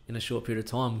much in a short period of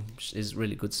time is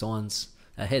really good signs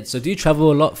ahead. So do you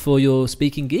travel a lot for your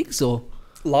speaking gigs, or?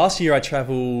 Last year I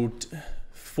travelled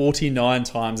 49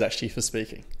 times actually for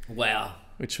speaking. Wow.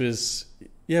 Which was,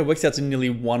 works out to nearly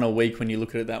one a week when you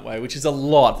look at it that way, which is a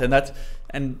lot. And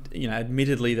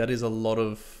admittedly that is a lot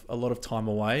of time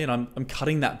away. And I'm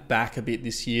cutting that back a bit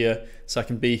this year so I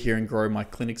can be here and grow my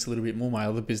clinics a little bit more, my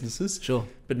other businesses. Sure.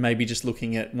 But maybe just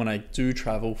looking at when I do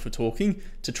travel for talking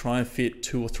to try and fit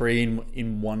 2 or 3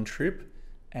 in one trip,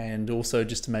 and also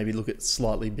just to maybe look at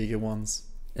slightly bigger ones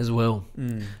as well.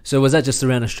 So was that just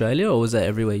around Australia, or was that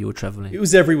everywhere you were traveling? It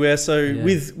was everywhere. So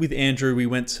with Andrew, we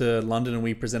went to London and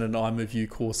we presented an I'm With You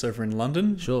course over in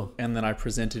London. Sure. And then I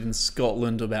presented in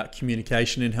Scotland about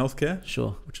communication in healthcare.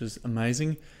 Sure. Which is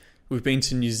amazing. We've been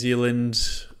to New Zealand.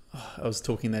 I was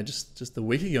talking there just a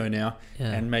week ago now.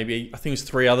 Yeah. And maybe, I think it was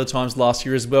 3 other times last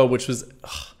year as well, which was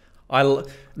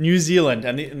New Zealand.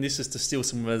 And this is to steal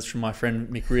some words from my friend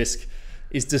Mick Risk,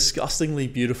 is disgustingly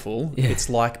beautiful. Yeah. It's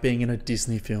like being in a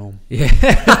Disney film. Yeah.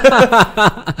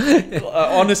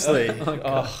 Honestly.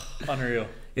 Unreal.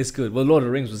 It's good. Well, Lord of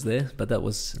the Rings was there, but that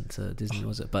wasn't Disney,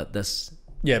 was it? But that's...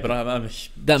 Yeah, but I'm a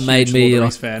that made me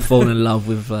fall in love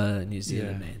with New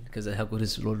Zealand, man, because how good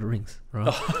is Lord of the Rings, right?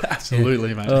 Oh,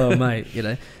 absolutely, mate. Oh, mate,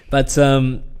 But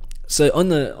so on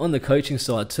the coaching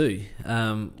side too,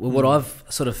 what I've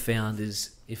sort of found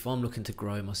is if I'm looking to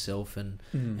grow myself and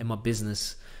my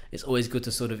business, it's always good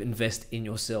to sort of invest in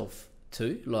yourself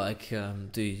too, like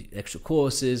do extra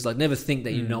courses, like never think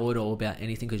that you know it all about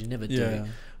anything, because you never do,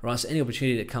 right? So any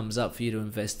opportunity that comes up for you to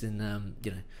invest in,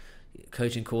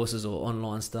 coaching courses or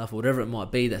online stuff or whatever it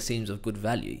might be that seems of good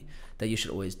value, that you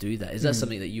should always do that. Is that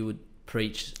something that you would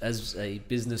preach as a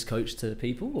business coach to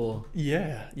people, or?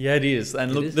 Yeah, it is.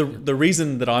 And look, the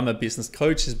reason that I'm a business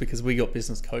coach is because we got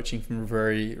business coaching from a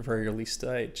very, very early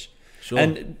stage. Sure.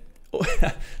 And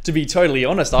to be totally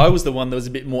honest, I was the one that was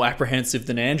a bit more apprehensive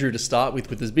than Andrew to start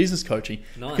with his business coaching.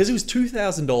 Nice. Because it was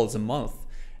 $2,000 a month.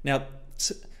 Now,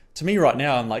 to me right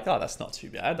now, I'm like, that's not too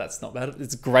bad. That's not bad.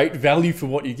 It's great value for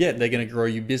what you get. They're going to grow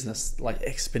your business like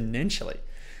exponentially.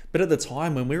 But at the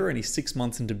time when we were only 6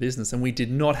 months into business and we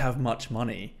did not have much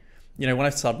money, when I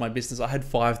started my business, I had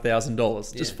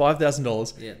 $5,000, just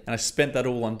 $5,000, and I spent that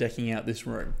all on decking out this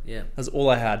room. Yeah, that's all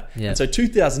I had. Yeah. And so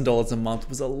 $2,000 a month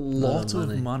was a lot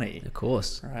of money. Of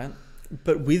course, right?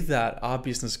 But with that, our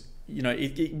business,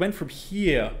 it went from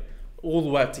here all the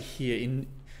way up to here in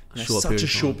such a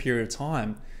short period of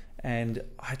time, and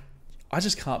I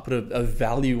just can't put a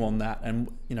value on that.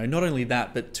 And not only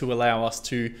that, but to allow us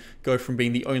to go from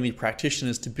being the only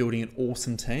practitioners to building an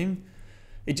awesome team.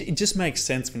 It just makes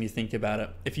sense when you think about it.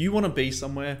 If you want to be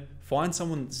somewhere, find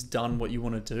someone that's done what you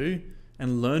want to do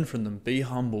and learn from them. Be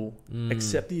humble,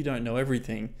 accept that you don't know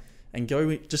everything, and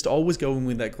just always go in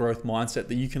with that growth mindset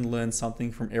that you can learn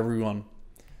something from everyone.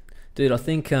 Dude, I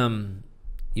think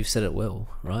you've said it well,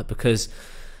 right? Because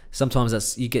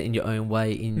sometimes you get in your own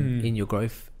way in your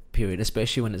growth period,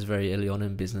 especially when it's very early on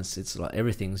in business. It's like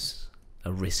everything's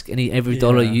a risk. Every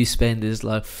dollar you spend is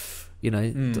like...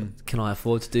 can I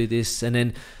afford to do this? And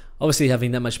then obviously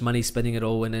having that much money, spending it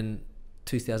all, and then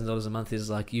 $2,000 a month is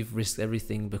like you've risked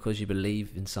everything because you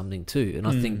believe in something too. And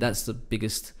I think that's the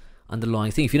biggest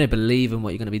underlying thing. If you don't believe in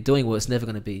what you're going to be doing, well, it's never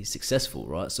going to be successful,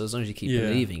 right? So as long as you keep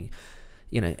believing,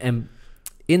 and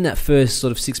in that first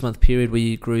sort of 6 month period where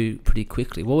you grew pretty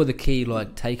quickly, what were the key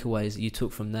takeaways that you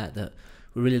took from that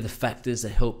were really the factors that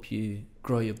help you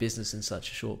grow your business in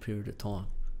such a short period of time?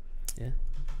 Yeah.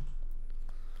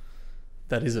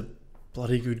 That is a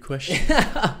bloody good question.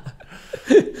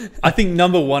 I think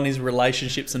number one is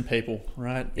relationships and people,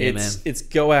 right? Yeah, it's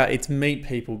go out, it's meet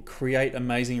people, create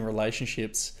amazing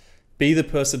relationships, be the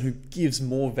person who gives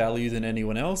more value than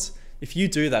anyone else. If you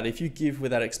do that, if you give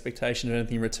without expectation of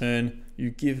anything in return, you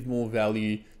give more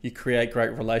value, you create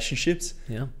great relationships,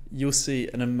 you'll see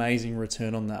an amazing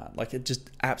return on that. Like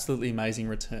just absolutely amazing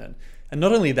return. And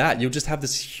not only that, you'll just have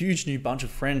this huge new bunch of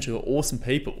friends who are awesome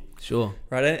people. Sure.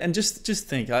 Right? And just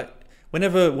think,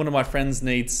 whenever one of my friends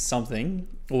needs something,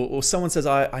 or someone says,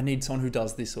 I need someone who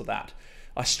does this or that,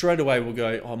 I straight away will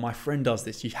go, oh, my friend does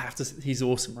this. He's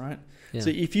awesome, right? Yeah. So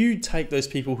if you take those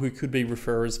people who could be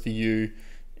referrers for you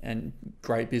and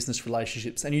great business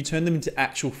relationships, and you turn them into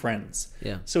actual friends.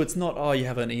 Yeah. So it's not, you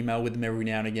have an email with them every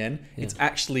now and again. Yeah. It's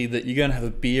actually that you're going to have a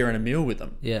beer and a meal with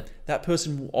them. Yeah. That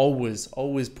person will always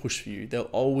push for you. They'll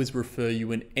always refer you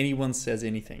when anyone says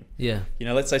anything. Yeah.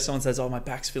 Let's say someone says, my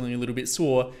back's feeling a little bit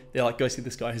sore. They're like, go see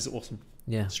this guy. He's awesome.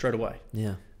 Yeah. Straight away.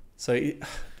 Yeah. So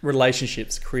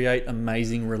relationships, create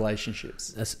amazing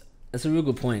relationships. That's a real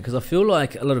good point, because I feel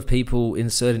like a lot of people in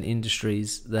certain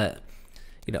industries that,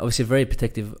 obviously very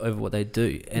protective over what they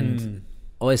do. And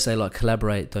I always say, like,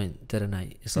 collaborate, don't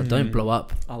detonate. It's like, don't blow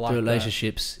up the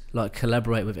relationships. That. Like,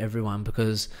 collaborate with everyone,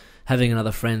 because having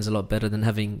another friend's a lot better than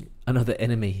having another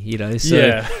enemy, So,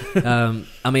 yeah.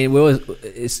 I mean,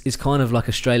 it's kind of like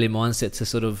Australian mindset to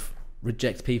sort of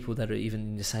reject people that are even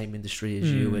in the same industry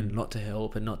as you, and not to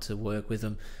help and not to work with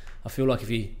them. I feel like if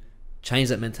you change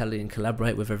that mentality and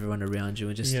collaborate with everyone around you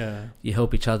and just you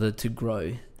help each other to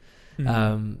grow,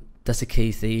 that's a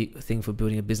key thing for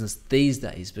building a business these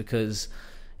days, because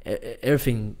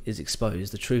everything is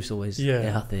exposed. The truth's always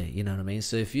out there, you know what I mean?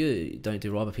 So if you don't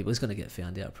do right by people, it's going to get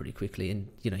found out pretty quickly, and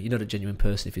you're not a genuine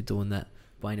person if you're doing that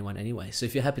by anyone anyway. So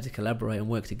if you're happy to collaborate and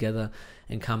work together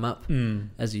and come up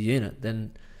as a unit,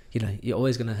 then you're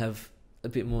always going to have a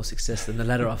bit more success than the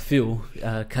latter. I feel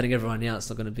cutting everyone out is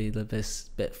not going to be the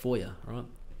best bet for you, right?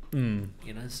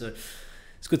 So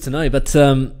it's good to know. But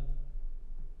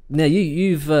now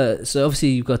you've so obviously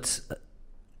you've got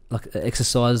like an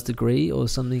exercise degree or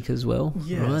something as well,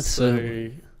 right? So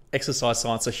exercise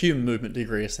science, a human movement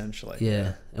degree essentially.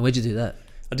 Yeah. And where'd you do that?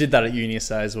 I did that at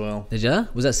UniSA as well. Did you?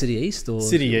 Was that City East or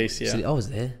City East? Yeah, I was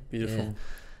there. Beautiful.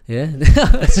 Yeah,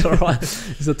 that's all right.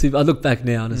 It's not too. I look back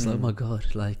now and it's like, oh my God,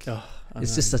 like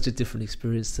it's just such a different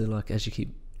experience to, like, as you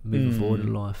keep moving forward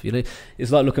in life.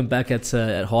 It's like looking back at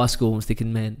high school and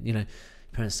thinking, man,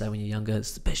 parents say when you're younger,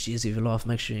 it's the best years of your life.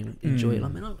 Make sure you enjoy it.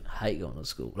 Like, man, I hate going to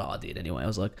school. Like, I did anyway. I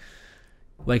was like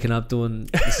waking up doing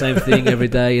the same thing every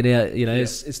day, and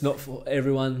it's not for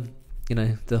everyone.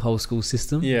 The whole school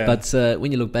system. Yeah. But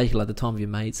when you look back, like the time of your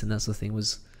mates and that sort of thing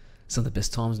was some of the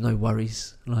best times. No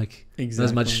worries. Like not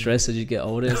as much stress as you get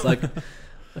older. It's like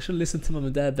I should listen to mum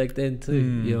and dad back then too.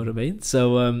 You know what I mean?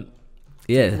 So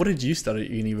yeah. What did you study at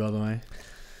uni, by the way?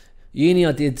 Uni,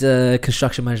 I did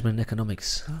construction management and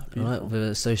economics, right, with an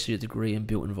associate degree in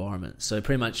built environment. So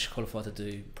pretty much qualified to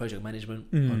do project management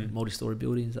on multi-story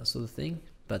buildings, that sort of thing.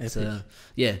 But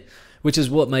which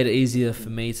is what made it easier for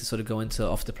me to sort of go into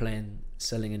off-the-plan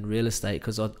selling in real estate,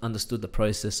 because I understood the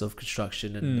process of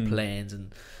construction and the plans,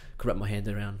 and could wrap my head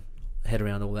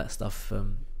around all that stuff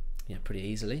pretty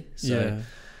easily. So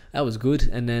that was good.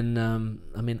 And then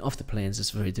off the plans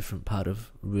is a very different part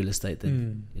of real estate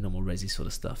than more resi sort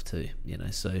of stuff too,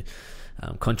 so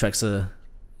contracts are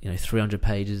 300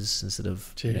 pages instead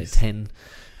of 10.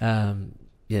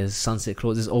 Sunset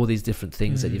clause. There's all these different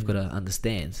things that you've got to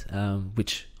understand,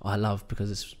 which I love,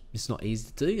 because it's not easy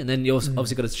to do. And then you also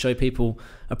obviously got to show people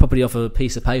a property off a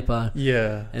piece of paper,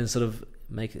 and sort of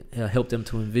make it, help them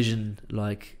to envision,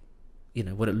 like,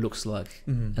 what it looks like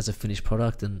as a finished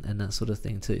product, and that sort of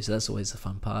thing too. So that's always the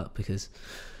fun part, because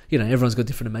everyone's got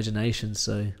different imaginations,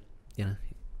 so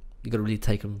you got to really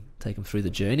take them through the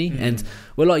journey. And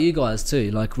we're like you guys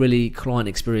too, like really client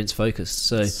experience focused.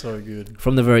 So good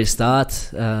from the very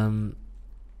start.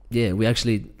 We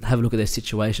actually have a look at their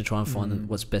situation, try and find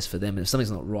what's best for them. And if something's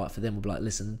not right for them, we'll be like,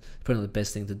 listen, probably not the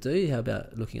best thing to do. How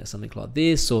about looking at something like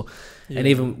this? Or and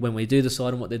even when we do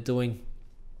decide on what they're doing,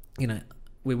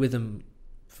 we're with them.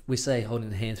 We say holding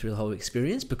the hand through the whole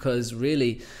experience, because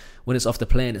really, when it's off the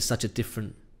plan, it's such a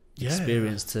different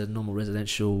experience to normal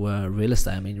residential real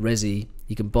estate. I mean, resi,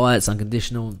 you can buy it, it's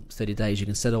unconditional, 30 days you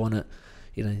can settle on it,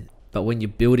 but when you're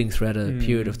building throughout a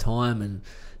period of time and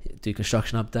do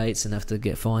construction updates and have to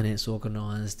get finance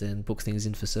organised and book things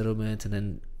in for settlement, and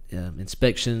then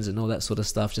inspections and all that sort of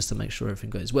stuff, just to make sure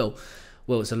everything goes well,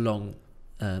 it's a long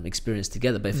experience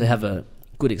together. But if they have a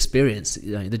good experience,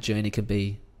 the journey can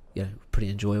be pretty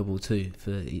enjoyable too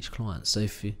for each client. So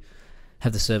if you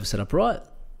have the service set up right,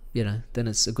 then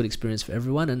it's a good experience for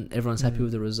everyone, and everyone's happy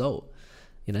with the result.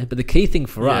 But the key thing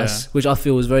for us, which I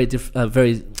feel was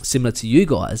very similar to you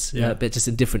guys, but just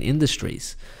in different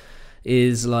industries,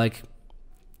 is like,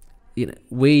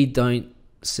 we don't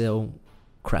sell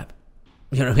crap.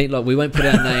 You know what I mean? Like, we won't put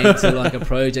our name to like a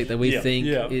project that we think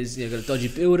is, got a dodgy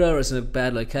builder, or it's in a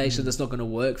bad location that's not going to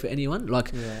work for anyone.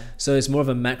 Like, so it's more of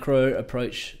a macro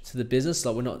approach to the business.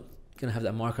 Like, we're not going to have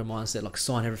that micro mindset, like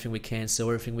sign everything we can, sell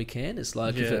everything we can. It's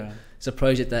like, if it's a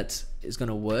project that is going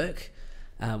to work,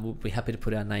 we'll be happy to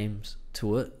put our names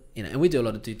to it. And we do a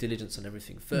lot of due diligence on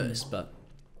everything first, but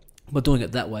by doing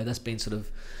it that way, that's been sort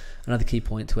of another key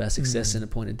point to our success and a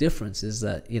point of difference is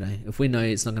that, if we know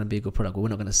it's not going to be a good product, well, we're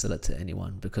not going to sell it to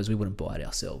anyone because we wouldn't buy it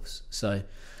ourselves. So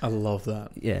I love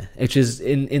that. Yeah, which is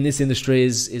in this industry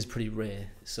is pretty rare.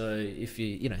 So if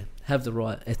you have the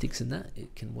right ethics in that,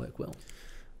 it can work well.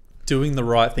 Doing the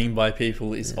right thing by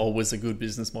people is always a good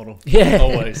business model. Yeah,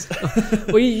 always.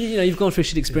 Well, you've gone through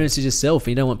shit experiences yourself, and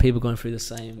you don't want people going through the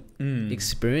same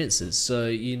experiences. So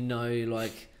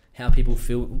like how people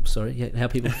feel. How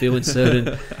people feel in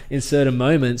certain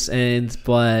moments, and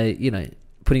by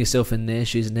putting yourself in their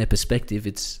shoes and their perspective,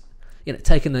 it's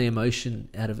taking the emotion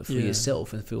out of it for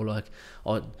yourself and feel like,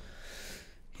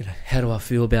 how do I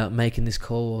feel about making this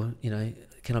call? Or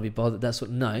can I be bothered? That's what.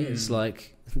 No, it's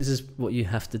like, this is what you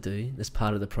have to do. That's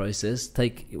part of the process.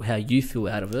 Take how you feel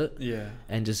out of it,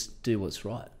 and just do what's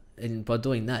right. And by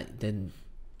doing that, then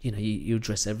you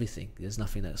address everything. There's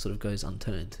nothing that sort of goes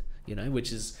unturned.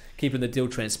 Which is keeping the deal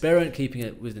transparent, keeping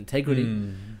it with integrity,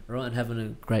 right, and having a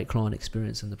great client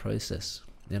experience in the process.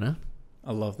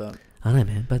 I love that. I know,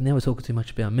 man. But now we're talking too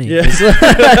much about me. Yeah.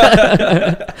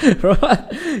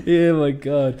 Right? Yeah, my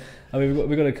God. I mean,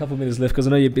 we've got a couple of minutes left because I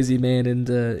know you're a busy, man, and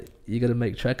you got to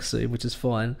make tracks soon, which is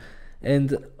fine.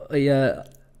 And I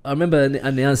remember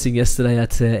announcing yesterday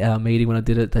at our meeting when I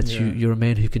did it that you're a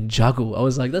man who can juggle. I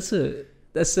was like, that's a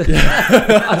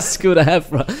a skill to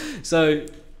have, right? So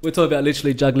we're talking about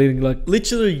literally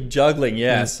juggling,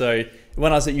 yeah. So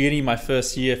when I was at uni, my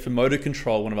first year for motor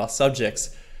control, one of our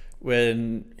subjects,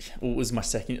 it was my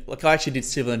second, I actually did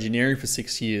civil engineering for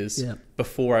 6 years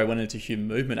before I went into human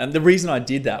movement. And the reason I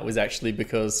did that was actually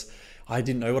because I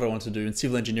didn't know what I wanted to do. And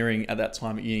civil engineering at that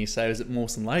time at uni, say, I was at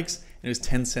Mawson Lakes, and it was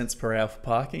 10 cents per hour for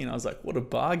parking. And I was like, what a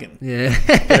bargain. Yeah.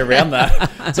 Get around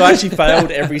that. So I actually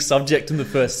failed every subject in the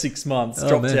first 6 months,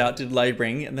 dropped out, did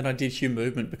labouring, and then I did human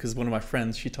movement because one of my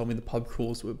friends, she told me the pub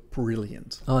crawls were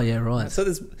brilliant. Oh, yeah, right.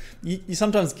 So you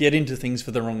sometimes get into things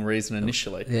for the wrong reason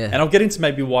initially. Yeah. And I'll get into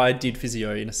maybe why I did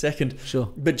physio in a second.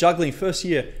 Sure. But juggling, first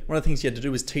year, one of the things you had to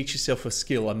do was teach yourself a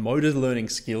skill, a motor learning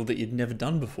skill that you'd never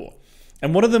done before.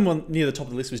 And one of them near the top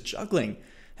of the list was juggling.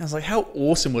 And I was like, how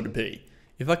awesome would it be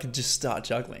if I could just start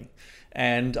juggling?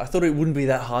 And I thought it wouldn't be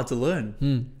that hard to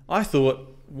learn. I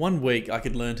thought 1 week I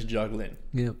could learn to juggle in.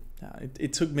 Yep.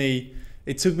 It took me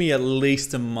at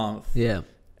least a month. Yeah.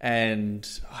 And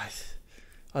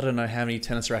I don't know how many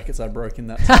tennis rackets I broke in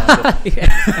that time.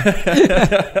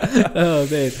 Oh,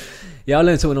 man. Yeah, I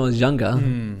learned it when I was younger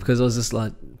because I was just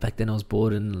like, back then I was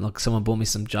bored and someone bought me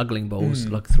some juggling balls,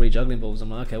 3 juggling balls.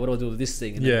 I'm like, okay, what do I do with this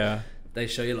thing? And they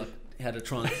show you how to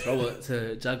try and throw it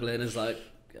to juggle it, and it's like,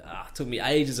 it took me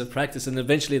ages of practice, and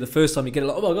eventually the first time you get it,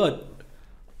 oh my God,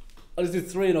 I just did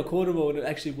 3 and a quarter ball and it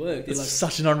actually worked. It's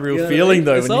such an unreal feeling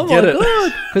though when you get it.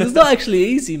 Because it's not actually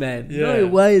easy, man. No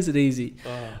way is it easy.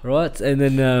 Right? And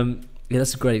then,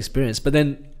 that's a great experience. But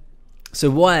then, so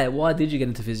why did you get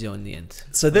into physio in the end?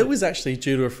 So that was actually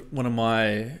due to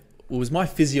it was my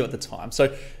physio at the time.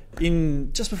 So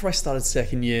just before I started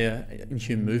second year in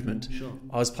human movement,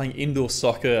 I was playing indoor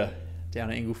soccer down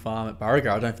at Ingle Farm at Burrigar.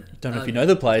 I don't know if you know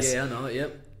the place. Yeah, I know it,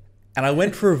 yep. And I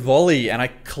went for a volley and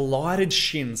I collided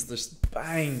shins, just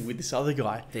bang, with this other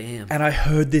guy. Damn. And I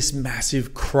heard this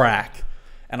massive crack.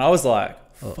 And I was like,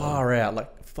 far out,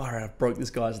 I broke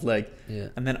this guy's leg. Yeah.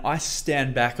 And then I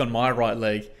stand back on my right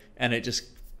leg and it just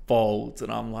folds,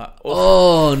 and I'm like,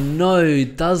 oh no,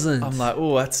 it doesn't. I'm like,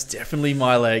 oh, that's definitely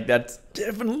my leg. That's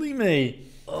definitely me.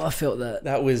 Oh, I felt that.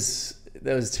 That was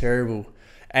terrible.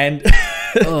 And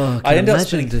I ended up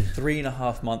spending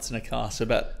 3.5 months in a cast, so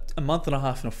about a month and a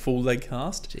half in a full leg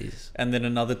cast. Jeez. And then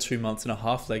another 2 months in a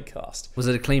half leg cast. Was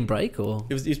it a clean break or?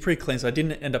 It was pretty clean, so I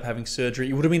didn't end up having surgery.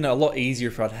 It would have been a lot easier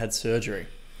if I'd had surgery.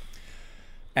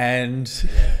 And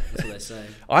that's what they say.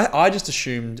 I just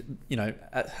assumed,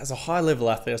 as a high level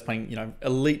athlete, I was playing,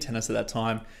 elite tennis at that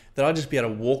time, that I'd just be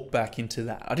able to walk back into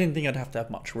that. I didn't think I'd have to have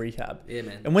much rehab. Yeah,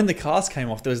 man. And when the cast came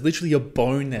off, there was literally a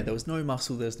bone there. There was no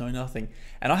muscle. There was no nothing.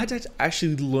 And I had to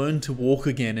actually learn to walk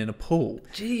again in a pool.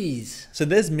 Jeez. So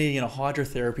there's me in a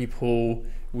hydrotherapy pool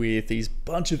with these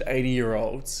bunch of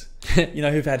 80-year-olds,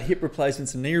 who've had hip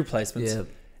replacements and knee replacements. Yeah.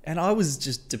 And I was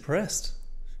just depressed.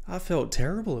 I felt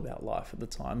terrible about life at the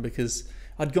time because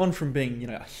I'd gone from being,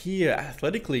 here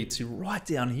athletically to right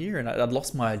down here, and I'd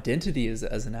lost my identity as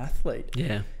an athlete.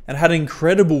 Yeah. And I had an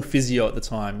incredible physio at the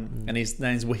time, and his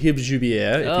name's Wahib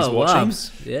Jubier, if he's watching.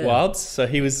 Wabs. Yeah. Wabs. So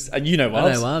he was, Wabs. I know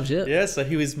Wabs, yeah. Yeah, so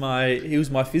he was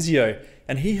my physio.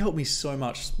 And he helped me so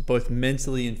much, both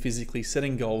mentally and physically,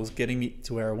 setting goals, getting me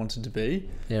to where I wanted to be.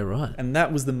 Yeah, right. And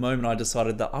that was the moment I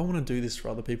decided that I want to do this for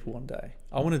other people one day.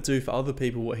 I want to do for other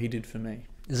people what he did for me.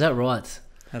 Is that right?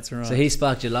 That's right. So he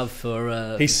sparked your love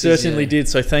for... he certainly did.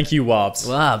 So thank you, Wabs.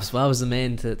 Wabs was the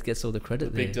man that gets all the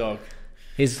credit there. Big dog.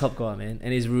 He's a top guy, man.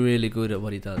 And he's really good at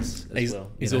what he does as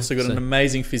well. He's also got an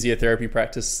amazing physiotherapy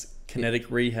practice, Kinetic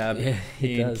Rehab,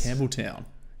 in does. Campbelltown.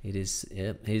 It is,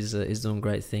 yeah. He's doing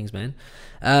great things, man.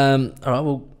 All right,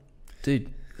 well,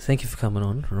 dude, thank you for coming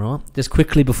on. All right, just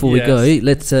quickly before we go,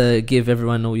 let's give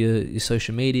everyone all your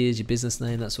social medias, your business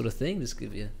name, that sort of thing. Just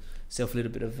give yourself a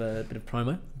little bit of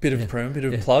promo, bit of a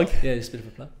plug. Yeah, just a bit of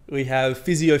a plug. We have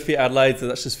PhysioFit Adelaide, so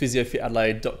that's just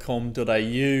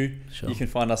physiofitadelaide.com.au. Sure. You can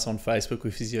find us on Facebook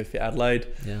with PhysioFit Adelaide.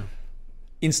 Yeah.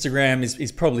 Instagram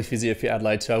is probably PhysioFit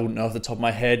Adelaide too. I wouldn't know off the top of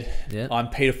my head. Yeah. I'm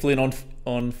Peter Flynn on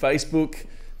Facebook.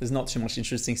 There's not too much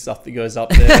interesting stuff that goes up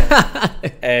there.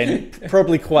 And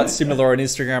probably quite similar on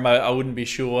Instagram. I wouldn't be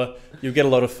sure. You'll get a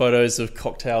lot of photos of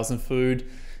cocktails and food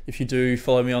if you do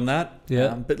follow me on that.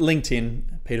 Yeah. But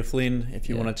LinkedIn, Peter Flynn, if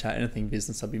you want to chat anything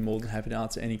business, I'd be more than happy to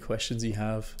answer any questions you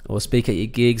have. Or speak at your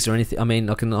gigs or anything. I mean,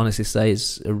 I can honestly say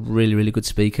he's a really, really good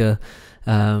speaker.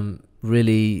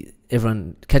 Really,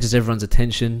 everyone catches everyone's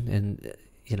attention, and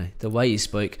the way you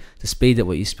spoke, the speed at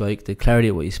what you spoke, the clarity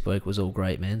at what you spoke was all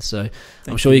great, man. So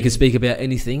I'm sure you can speak about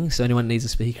anything. So anyone needs a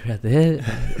speaker out there,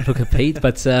 look at Pete.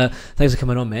 But thanks for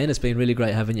coming on, man. It's been really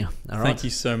great having you. All right. Thank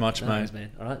you so much, mate.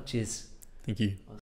 Man. All right. Cheers. Thank you.